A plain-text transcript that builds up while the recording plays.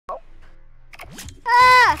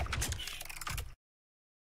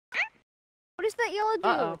that yellow dude?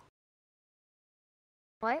 Uh-oh.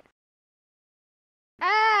 What?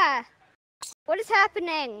 Ah! What is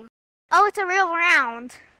happening? Oh, it's a real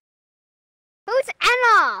round. Who's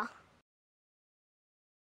Anna?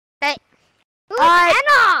 Hey. Who's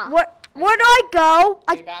Anna? Where do I go?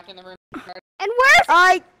 Are you back in the room? And where's...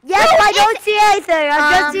 Yes, Dude, I don't see anything. I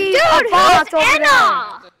just see a box over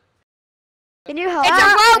Anna? there. Can you help? It's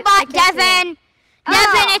a robot, Devin.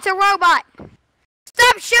 Devin, it's a robot.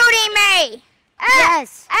 Stop shooting me.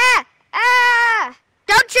 Yes.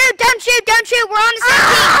 Don't shoot, don't shoot, don't shoot. We're on the same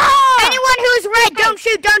team. Anyone who's red, don't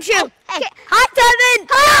shoot, don't shoot. Hey. Hi, Devin.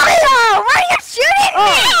 Oh, why are you shooting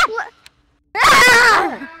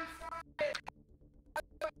me?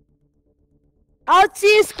 I'll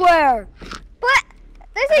see a square. What?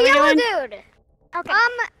 There's a yellow dude. Okay.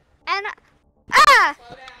 And...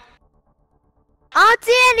 I don't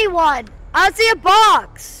see anyone. I don't see a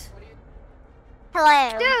box.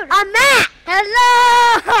 Hello. Dude. I'm Matt.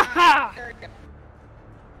 Hello.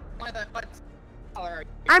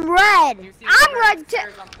 I'm red. I'm red too.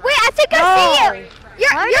 Wait, I think I see you.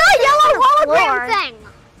 You're a yellow hologram thing.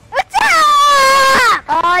 What's up?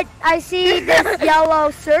 I see this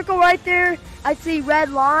yellow circle right there. I see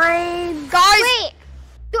red lines. Guys. Wait.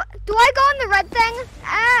 Do I go on the red thing?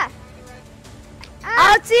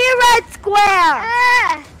 I see a red square.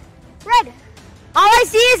 Red. All I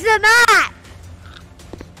see is the map.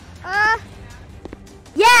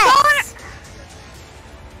 Yes.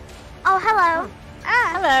 Oh, hello.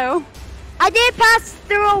 Hello. I did pass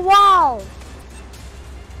through a wall.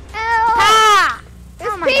 Help.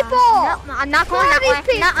 There's people. No, I'm not going that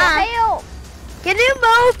way. Help. Can you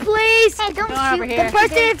move, please? Hey, don't Go over shoot here. The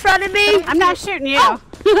person in front of me. I'm not shooting you.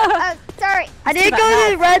 Sorry. I didn't go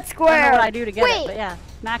to the red I don't know square. what I do to get Wait. it, but yeah.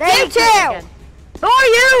 Max, Thank you. you. Who are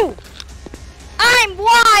you? I'm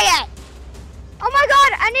Wyatt. Oh my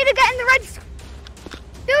god, I need to get in the red...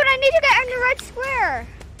 Dude, I need to get in the red square.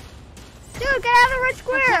 Dude, get out of the red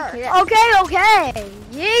square. Okay.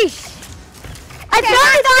 Yeesh. I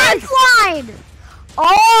found the zip line.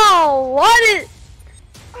 Oh, what is...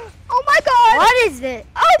 Oh my god. What is it?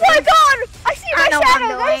 Oh my god. I see my I know what I'm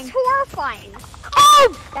shadow. That's doing. horrifying. Oh,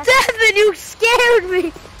 Devin, you scared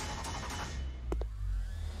me.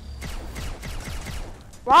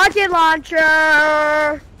 Rocket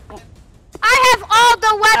launcher. I have all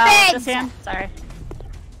the Oh, weapons. this hand? Sorry.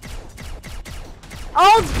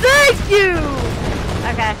 Oh, thank you.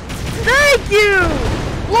 Okay. Thank you.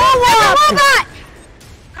 Blow up. Robot.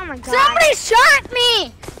 Oh my god. Somebody shot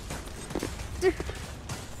me.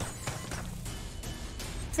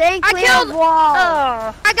 Thank I you. killed- Wall.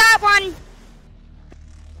 Oh. I got one.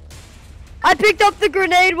 I picked up the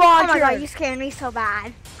grenade Oh launcher. my god, you scared me so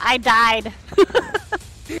bad. I died.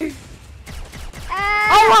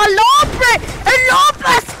 Oh, hello,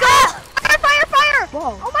 Pascal. Fire.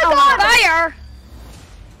 Whoa. Oh my god. Fire.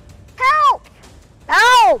 Help.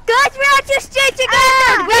 Oh, guys, we're not just stay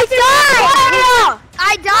together. We died.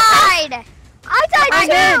 I died. I died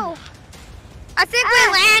too. I think we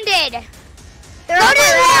landed. They're Go over to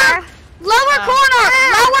there. the lower corner.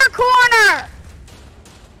 Lower corner.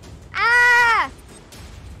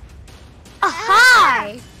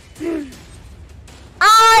 Hi.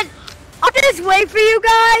 I'll just wait for you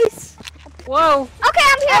guys. Whoa. Okay,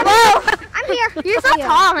 I'm here. Whoa. I'm here. You're so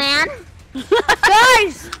tall, man.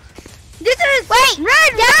 Guys, This is wait,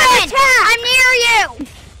 Devin. I'm near you.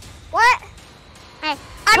 What? Hey,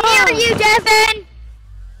 I'm near you, Devin.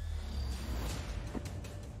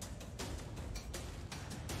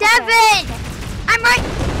 Devin, I'm right.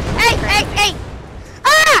 Hey.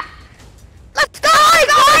 Ah! Let's go.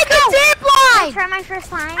 Let's go. Zip line. Try my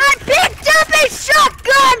first line. I picked up a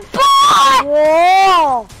shotgun,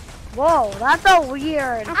 boy. Whoa, that's so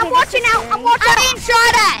weird. I'm watching out. I'm watching I'm being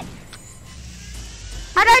shot at.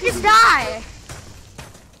 How did I just die?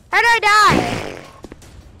 How did I die?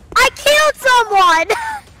 I killed someone.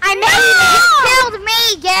 I made it. You killed me,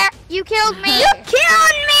 Garrett. You killed me. You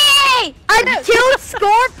killed me. I killed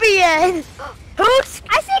Scorpion. Who's?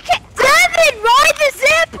 I see. Devin, ride the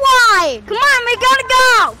zip line. Come on, we gotta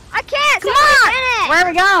go. I can't. Come on. Where are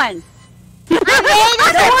we going? I made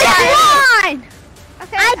the Zip zip line.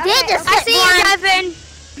 Okay, I did the okay. zip line. I see you, Devin.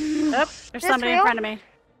 Oh, there's somebody in real? front of me.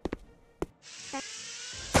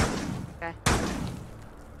 Okay.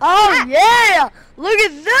 Oh yeah! Look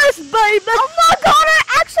at this, baby. Oh my god! I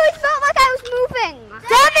actually felt like I was moving.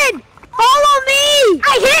 Devin, follow me.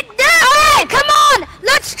 I hit that. Hey, come on.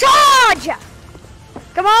 Let's charge.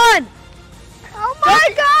 Come on. Oh my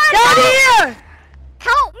god! Down here.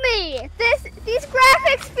 Help me! These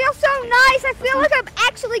graphics feel so nice. I feel like I'm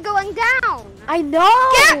actually going down. I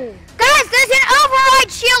know. Yeah. Guys, there's an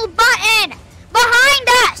override shield button. Behind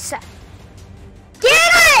us! Get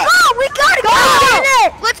it! Oh, we gotta Go! get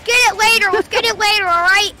it! Let's get it later. Let's get it later,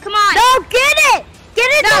 alright? Come on. No, get it! Get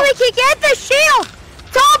it so we can get the shield!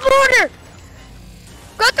 Teleporter!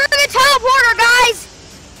 Go through the teleporter, guys!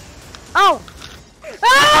 Oh.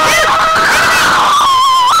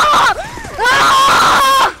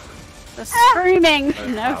 The screaming.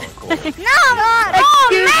 No. No! Oh,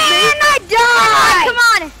 man, I died! Come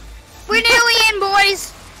on. We're nearly in,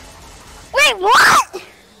 boys. Wait, what?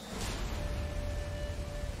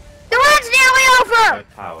 The run's nearly over! Red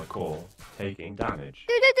power core taking damage.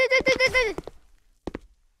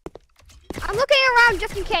 I'm looking around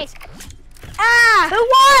just in case. Who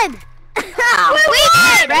won? We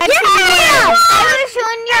did! Red Yeah! team. I was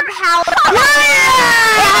showing your power.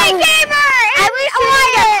 Hey, gamer! I was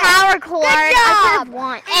showing your power cord. Good I job. could have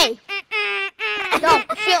won. Hey, don't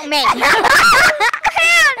shoot me.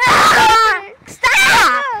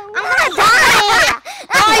 Stop! I'm gonna die.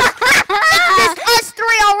 Guys, it's just us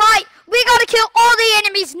three, alright? We gotta kill all the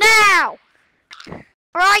enemies now.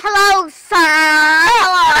 Alright? Hello, sir.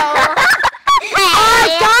 Hello.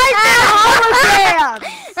 Guys, they're holograms!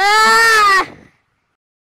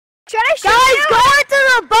 Should I shoot Guys, you? go into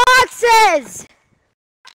the boxes!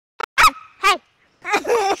 Hey.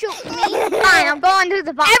 Shoot me. Fine, I'm going to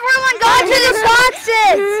the box. Everyone go Into the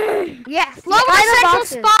boxes! Yes. Lower Lower central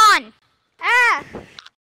boxes. spawn.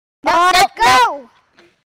 Let's go.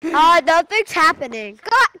 Nothing's happening.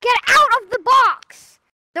 Get out of the box.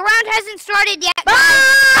 The round hasn't started yet. The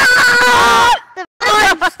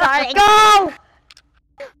round's starting. Go!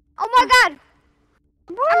 Oh my god.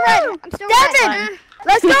 I'm red. I'm still Devin! red.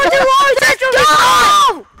 Let's go to Lower Central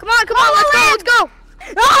Spawn! Come on, let's go.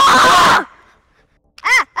 Ah!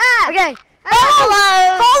 Okay.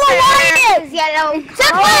 Follow Ryan! Yellow.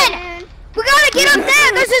 Zeppelin! We gotta get up there.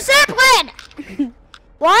 There's a Zeppelin.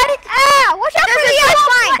 What? Watch out for the yellow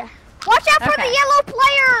player. Watch out for the yellow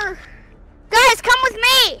player. Guys, come with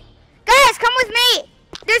me.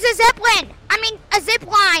 There's a Zeppelin. I mean, a zip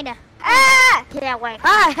line. Get away.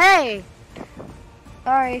 Hey.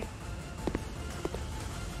 Sorry.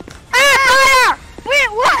 Fire! Wait,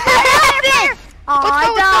 what happened? Oh, Let's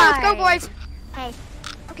go, I let's go, died. boys. Hey.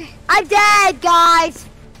 Okay. I'm dead, guys.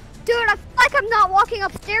 Dude, I feel like I'm not walking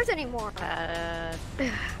upstairs anymore. Guys,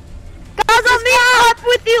 I'll meet up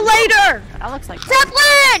with you later. That looks like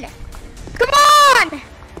Zeppelin! Come on!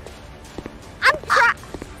 I'm trying.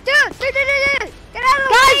 Dude. Get out of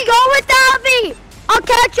the Guys, way. go without me. I'll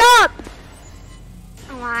catch up.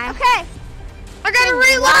 Okay. I gotta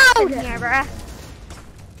reload! Here, bruh.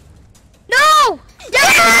 No!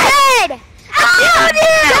 Dead!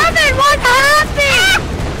 Devin, what happened?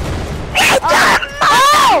 It's the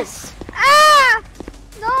mouse!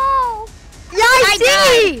 No. Yeah, I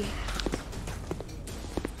see.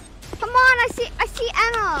 Come on, I see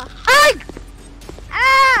Emma.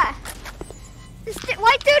 This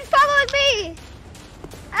white dude following me.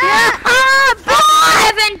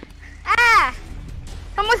 Evan!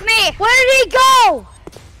 Come with me. Where did he go?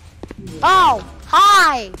 Oh,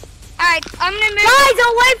 hi. Alright, I'm gonna move. Guys,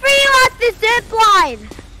 I'll wait for you at the zip line.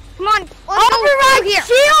 Come on, let's go Override here.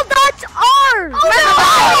 shield, that's ours.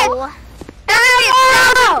 No!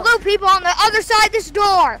 There's blue people on the other side of this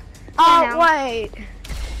door. Oh, wait.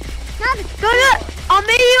 I'll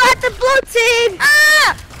meet you at the blue team.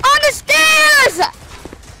 On the stairs!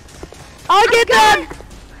 I'll get them.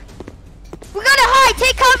 We gotta hide,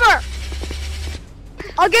 take cover.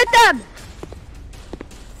 I'll get them.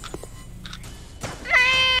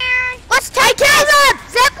 Let's take care of them!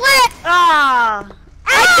 Zeppelin!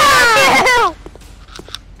 I got you!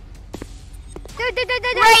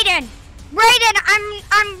 Raiden,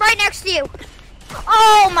 I'm right next to you.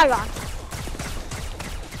 Oh my god.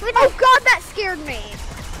 Oh god, that scared me.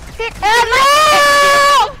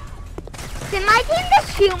 Did my team just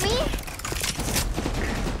shoot me?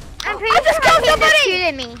 I'm pretty just sure killed my team just somebody.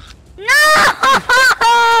 shooted me. No!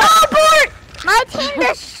 Abort! My team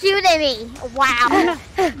just shooted me. Wow.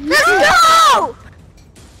 Let's go!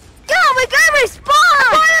 Go, we gotta respawn!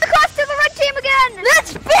 I'm going across to the red team again.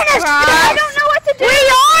 Let's finish I don't know what to do. We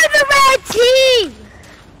are the red team!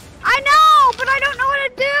 I know, but I don't know what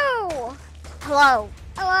to do. Hello.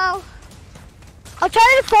 Hello. I'll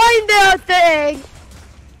try to find the thing.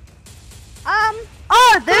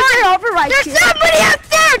 Oh, there's an override. There's shield. somebody up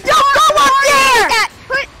there! Don't go up there!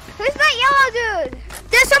 Who's that yellow dude?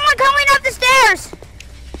 There's someone coming up the stairs!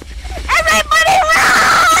 Everybody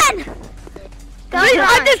run! I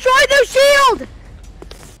destroyed their shield.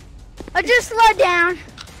 I just slowed down.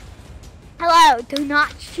 Hello, do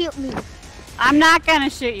not shoot me. I'm not gonna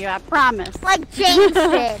shoot you, I promise. Like James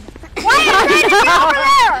did. Why is it over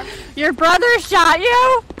there? Your brother shot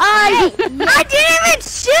you? I didn't even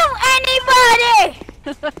shoot anybody!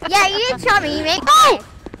 Yeah, you didn't shot me, mate. Oh!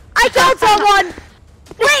 I killed someone!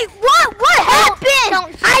 Wait, what? What happened?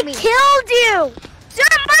 Don't shoot me. Killed you!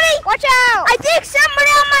 Somebody! Watch out! I think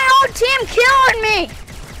somebody on my own team killed me!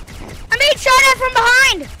 I'm being shot at from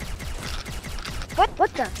behind!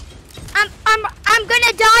 What the? I'm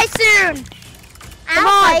gonna die soon! Come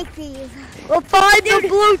on. We'll find the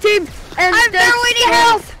blue team and I'm barely in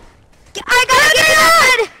health! I gotta get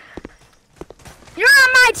out! You're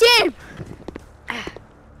on my team!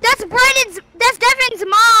 That's Devin's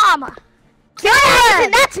mom! Kill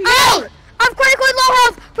him! That's me! I'm critically low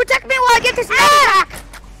health! Protect me while I get this man back!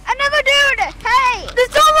 Another dude! Hey!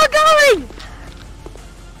 There's someone going!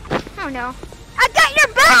 Oh no. I got your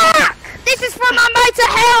back! This is for my mates of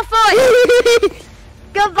Hellfoot!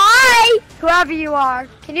 Goodbye! Whoever you are,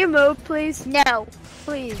 can you move, please? No.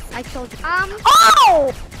 Please, I told you.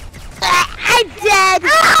 Oh! I'm dead!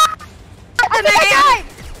 I died!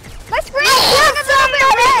 My screen is a little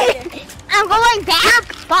bit red! I'm going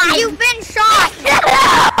back! Fine. You've been shot!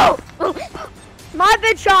 No! I've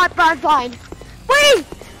been shot, but I'm fine. Wait!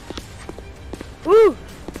 Ooh!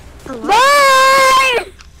 Bye!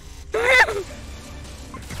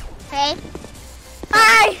 Hey.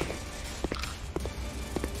 Hi!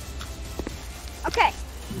 Okay.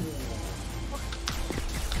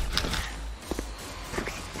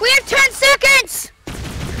 We have 10 seconds!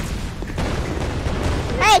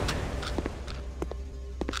 Hey!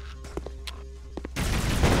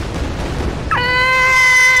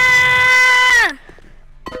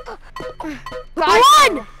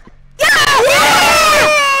 Run! Yeah!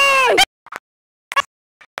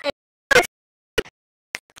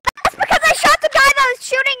 That's because I shot the guy that was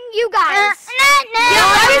shooting you guys.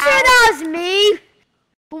 Are you sure that was me?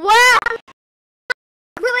 Wow!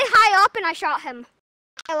 Really high up and I shot him.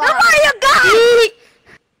 Where are you guys?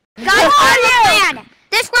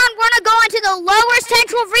 This round we're gonna go into the lower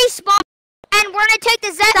central respawn and we're gonna take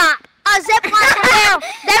the zip line down.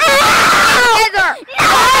 Then we're together. No,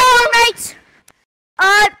 mates.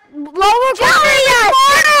 Lower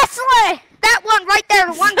Honestly! That one right there,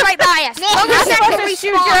 the one right by us. You're not supposed to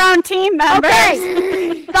shoot your own team members.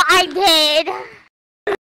 Okay. But I did.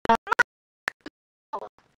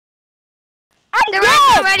 They're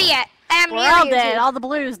not ready yet. I'm We're all dead. All the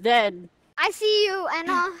blues dead. I see you,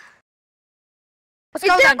 Anna. Is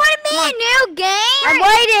there going to be a new game? I'm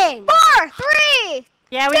waiting. 4, 3,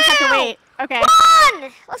 Yeah, we just have to wait. Okay.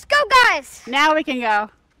 1. Let's go, guys. Now we can go.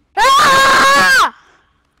 Ah!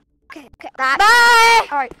 Okay. Bye.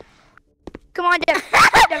 All right. Come on,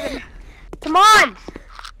 Devin. Come on.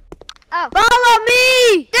 Oh. Follow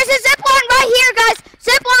me. There's a zip line right here, guys.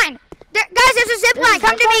 Zip line. Guys, there's a zip line.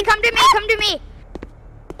 Come to me. Come to me. Come to me.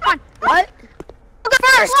 Come on. What? I'll go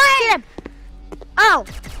first. Get him. Oh.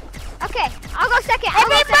 Okay. I'll go second.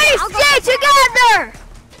 Everybody stay together.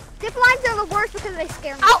 Zip lines are the worst because they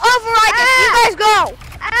scare me. I'll override this. You guys go.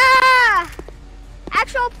 Ah!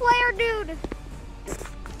 Actual player, dude.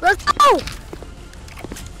 Let's go.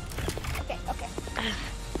 Okay.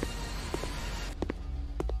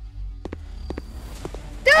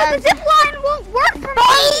 Dude, the zip line won't work for me.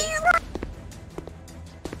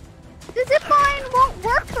 The zip line won't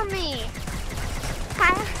work for me.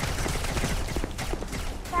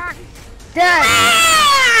 Dead.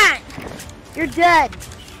 Ah! You're dead.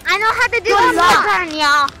 I know how to do Good this luck. one,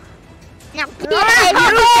 y'all. Now,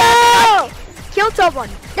 Go. Kill someone.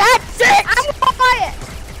 that's it. I'm quiet.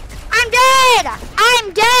 I'm dead.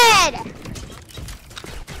 I'm dead.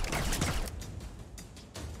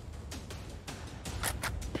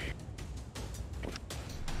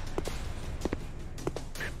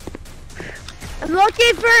 I'm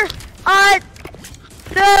looking for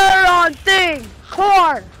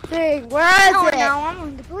core thing. Where is Oh it? no, I'm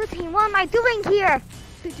on the blue team. What am I doing here?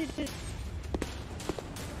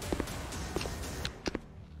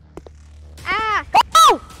 Ah!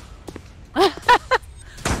 Oh!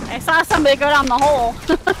 I saw somebody go down the hole.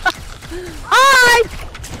 Hi!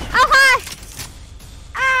 Oh hi!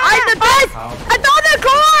 I'm the best. I found the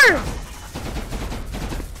core.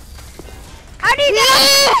 How do you get up?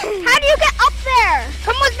 How do you get up there?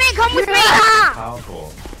 Come with me, come with me!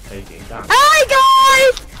 Powerful. Taking damage. Hi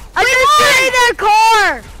guys. I'm destroying the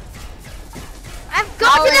core.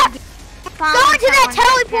 Go into that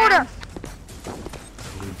teleporter!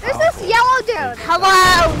 There's this yellow dude.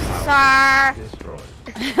 Hello, sir. Destroyed.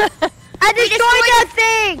 I destroyed that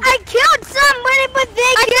thing. I killed somebody, but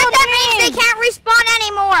they killed that means they can't respawn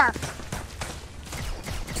anymore.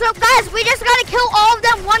 So guys, we just gotta kill all of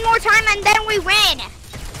them one more time and then we win.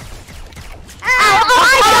 Oh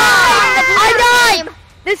my god!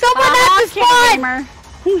 There's someone at the spawn! gamer.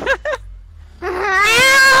 I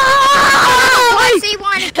see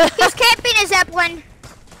one. He's camping his Zeppelin.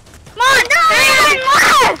 Come on,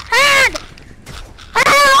 hand!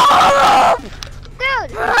 Help!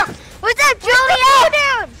 Dude. What's up, Juliet?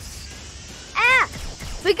 Dude. Ah.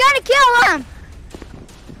 We gotta kill him.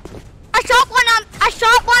 I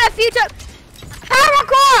shot one a few times. Power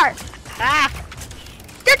core! Ah.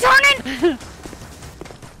 They're turning.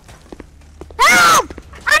 Help!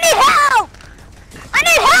 I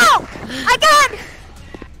need help! I got.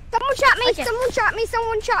 Someone shot me. Okay.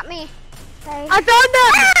 Someone shot me. Okay. I found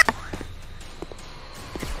them!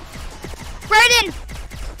 Brayden!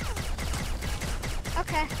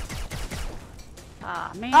 Okay.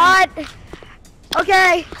 Ah, man.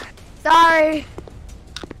 Okay. Sorry.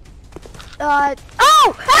 Oh!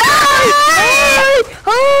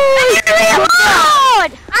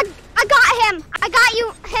 I got him. I got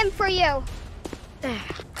him for you. Brayden,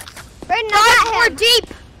 I Guys, got we're him. deep.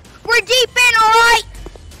 We're deep in, alright?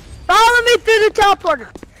 Follow me through the teleporter.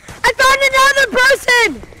 I found another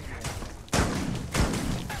person!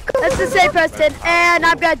 That's the same person, and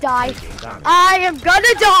I'm gonna die. Taking damage. I am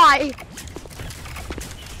gonna die!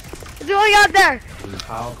 What's going on there? Blue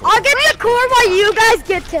power core. I'll get the core while you guys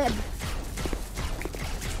get him.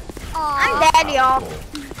 I'm dead, y'all. Power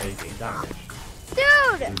core taking damage.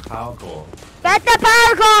 Dude, Blue power core. Get the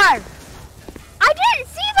power core! I didn't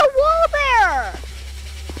see the wall there.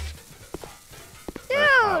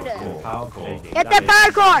 Red Dude. power core taking Get the damage.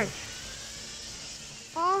 power core!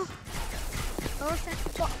 Oh.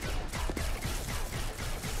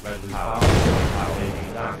 Red power core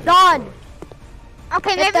taking damage. Done!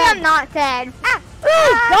 Okay, Get maybe them. I'm not dead. Ooh,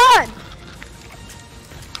 done!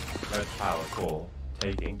 Red power core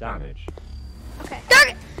taking damage. Okay.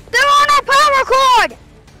 They're on our power cord!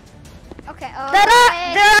 Okay.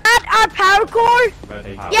 They're at our power core? Red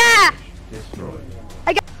power Yeah. damage destroyed.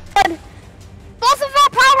 I got it. Both of our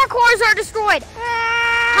power cores are destroyed. No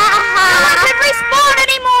one can respawn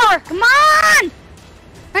anymore. Come on.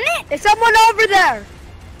 There's someone over there.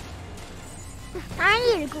 I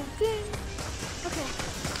need to go get. Okay.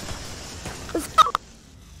 Let's go.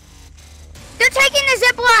 They're taking the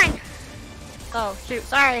zip line. Oh, shoot.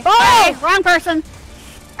 Sorry. Oh! Sorry, wrong person.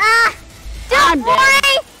 Don't I'm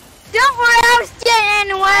worry. Don't worry. I was dead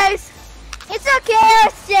anyways. It's okay. I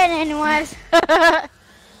was dead anyways.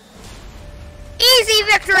 Easy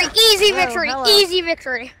victory. Easy Hello, victory. hello. Easy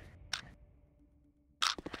victory.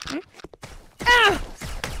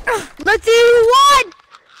 Let's see